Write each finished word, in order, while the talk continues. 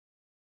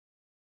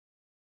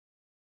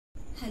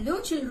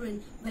Hello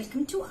children,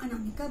 welcome to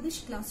Anamika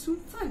Bish Classroom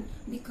Fun,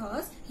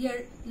 because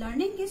here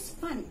learning is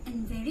fun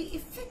and very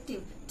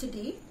effective.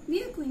 Today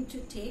we are going to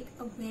take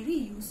a very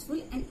useful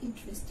and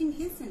interesting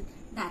lesson,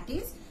 that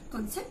is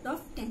concept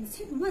of tens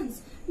and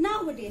ones.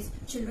 Nowadays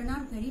children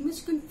are very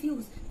much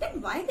confused that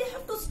why they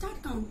have to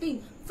start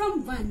counting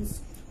from ones.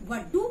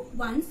 What do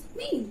ones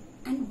mean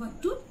and what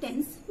do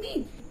tens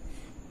mean?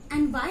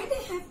 And why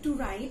they have to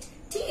write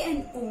T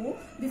and O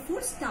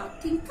before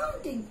starting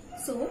counting.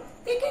 So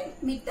we can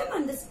make them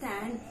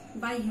understand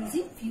by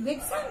using few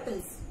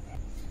examples.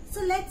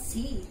 So let's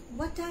see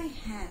what I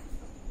have.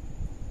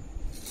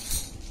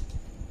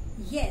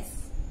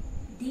 Yes,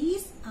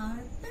 these are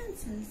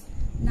pencils.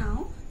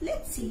 Now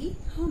let's see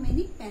how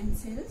many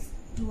pencils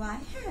do I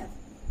have.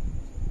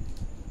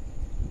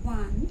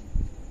 1,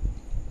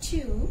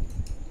 2,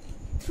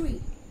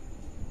 3,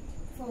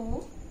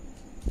 4,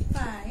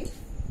 5,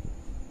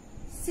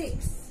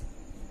 6,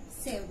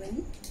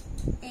 7,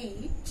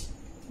 8,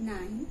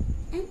 9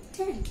 and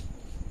 10.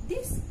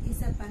 This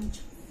is a bunch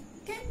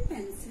of 10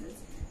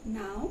 pencils.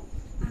 Now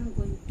I'm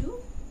going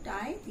to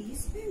tie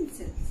these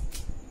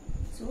pencils.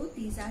 So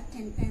these are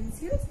 10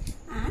 pencils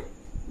and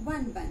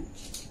one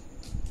bunch.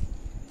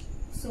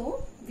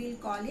 So we'll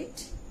call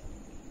it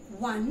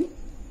 1,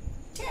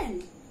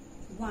 10.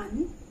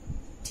 1,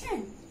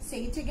 10.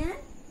 Say it again.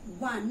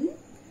 1,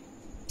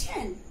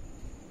 10.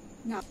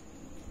 Now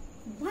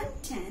 1,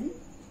 10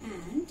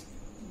 and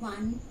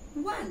 1,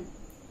 1.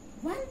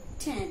 1,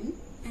 10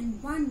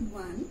 and 1,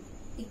 1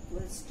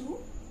 equals to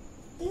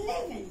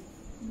 11.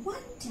 1,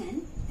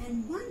 10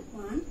 and 1,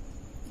 1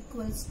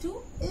 equals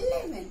to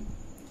 11.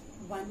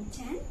 1,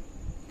 10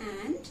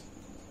 and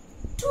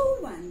 2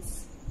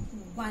 ones.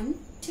 1,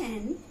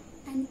 10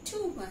 and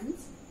 2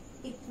 ones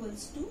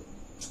equals to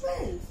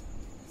 12.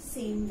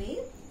 Same way,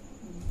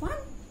 1,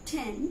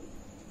 10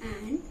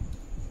 and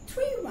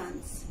 3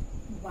 ones.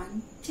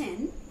 1,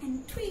 10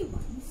 and 3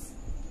 ones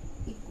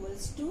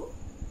equals to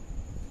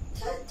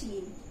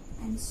 13,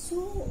 and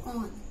so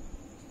on.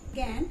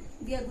 Again,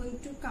 we are going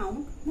to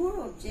count more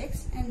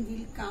objects and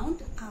we'll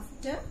count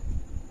after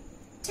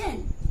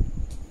 10.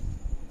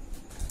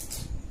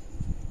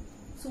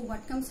 So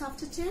what comes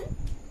after 10?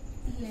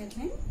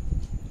 11,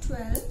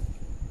 12,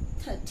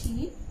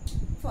 13,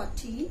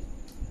 14,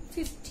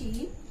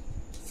 15,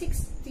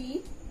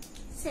 16,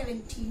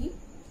 17,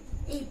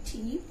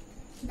 18,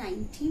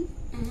 19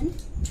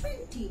 and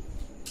 20.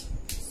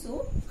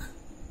 So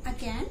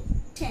again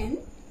 10,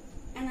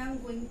 and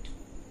I'm going to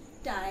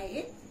tie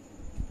it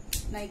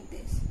like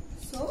this.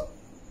 So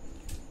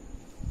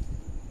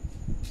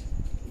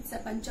it's a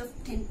bunch of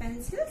 10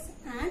 pencils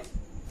and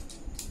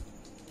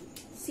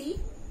see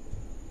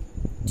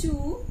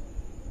 2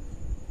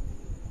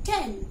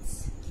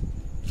 tens.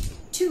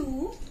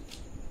 2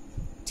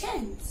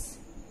 tens.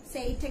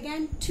 Say it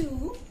again,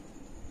 2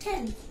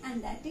 tens,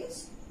 and that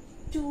is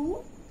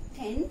 2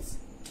 tens,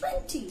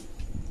 20.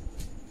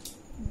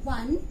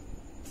 1,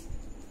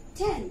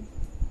 10.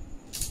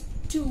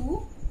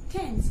 2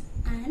 tens,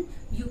 and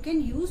you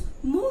can use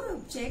more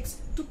objects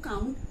to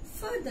count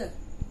further.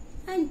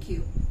 Thank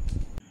you.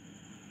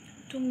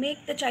 To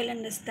make the child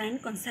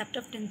understand concept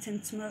of tens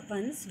and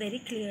ones very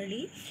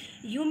clearly,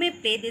 you may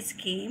play this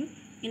game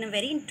in a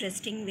very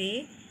interesting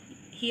way.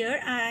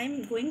 Here I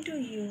am going to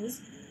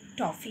use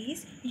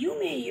toffees. You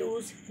may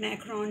use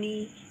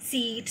macaroni,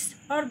 seeds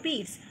or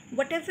beads,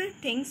 whatever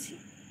things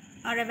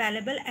are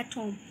available at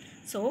home.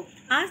 So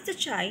ask the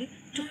child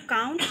to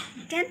count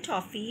 10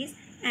 toffees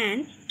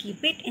and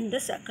keep it in the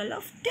circle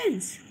of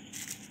tens.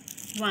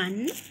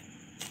 1,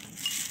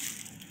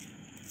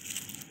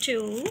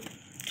 2,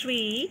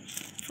 3,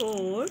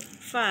 4,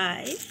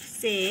 5,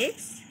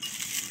 6,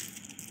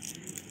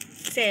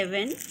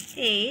 7,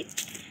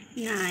 8,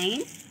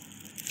 9,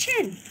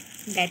 10.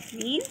 That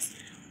means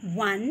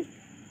 1,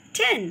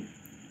 10.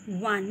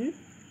 1,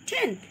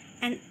 10.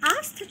 And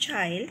ask the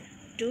child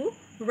to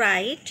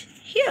write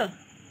here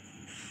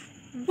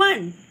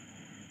 1.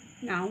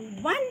 Now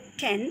 1,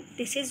 10,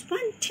 this is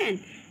 1, 10,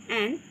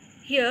 and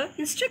here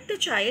instruct the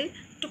child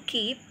to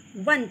keep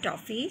 1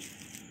 toffee,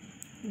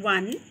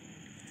 1.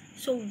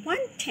 So 1,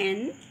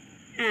 10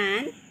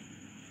 and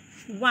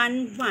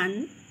 1,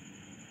 1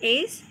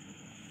 is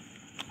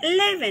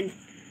 11.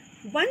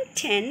 1,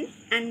 10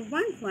 and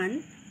 1,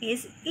 1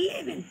 is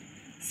 11.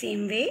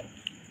 Same way,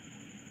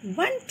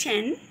 1,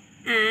 10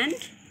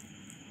 and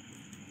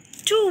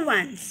 2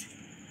 ones.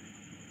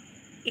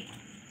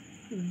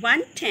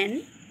 1,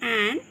 10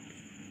 and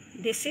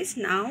this is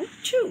now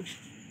 2.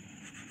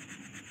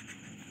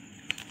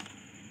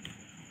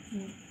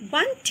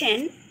 1,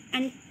 10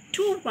 and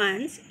 2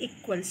 ones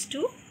equals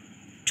to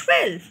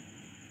 12.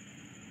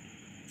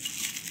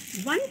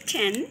 1,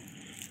 10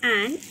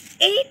 and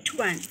 8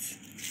 ones.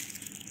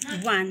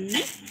 1,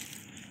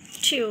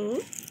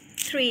 2,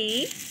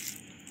 3,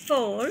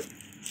 4,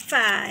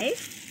 5,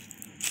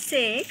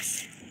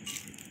 6,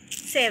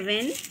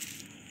 7,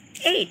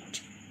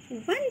 8.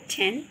 1,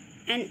 10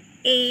 and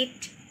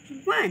 8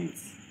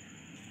 ones.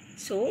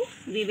 So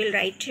we will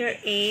write here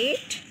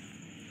 8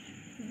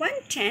 1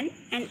 10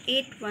 and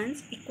 8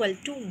 ones equal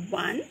to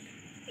 1,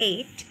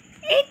 8,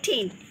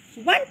 18.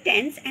 1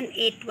 tens and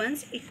 8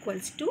 ones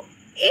equals to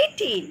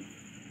 18.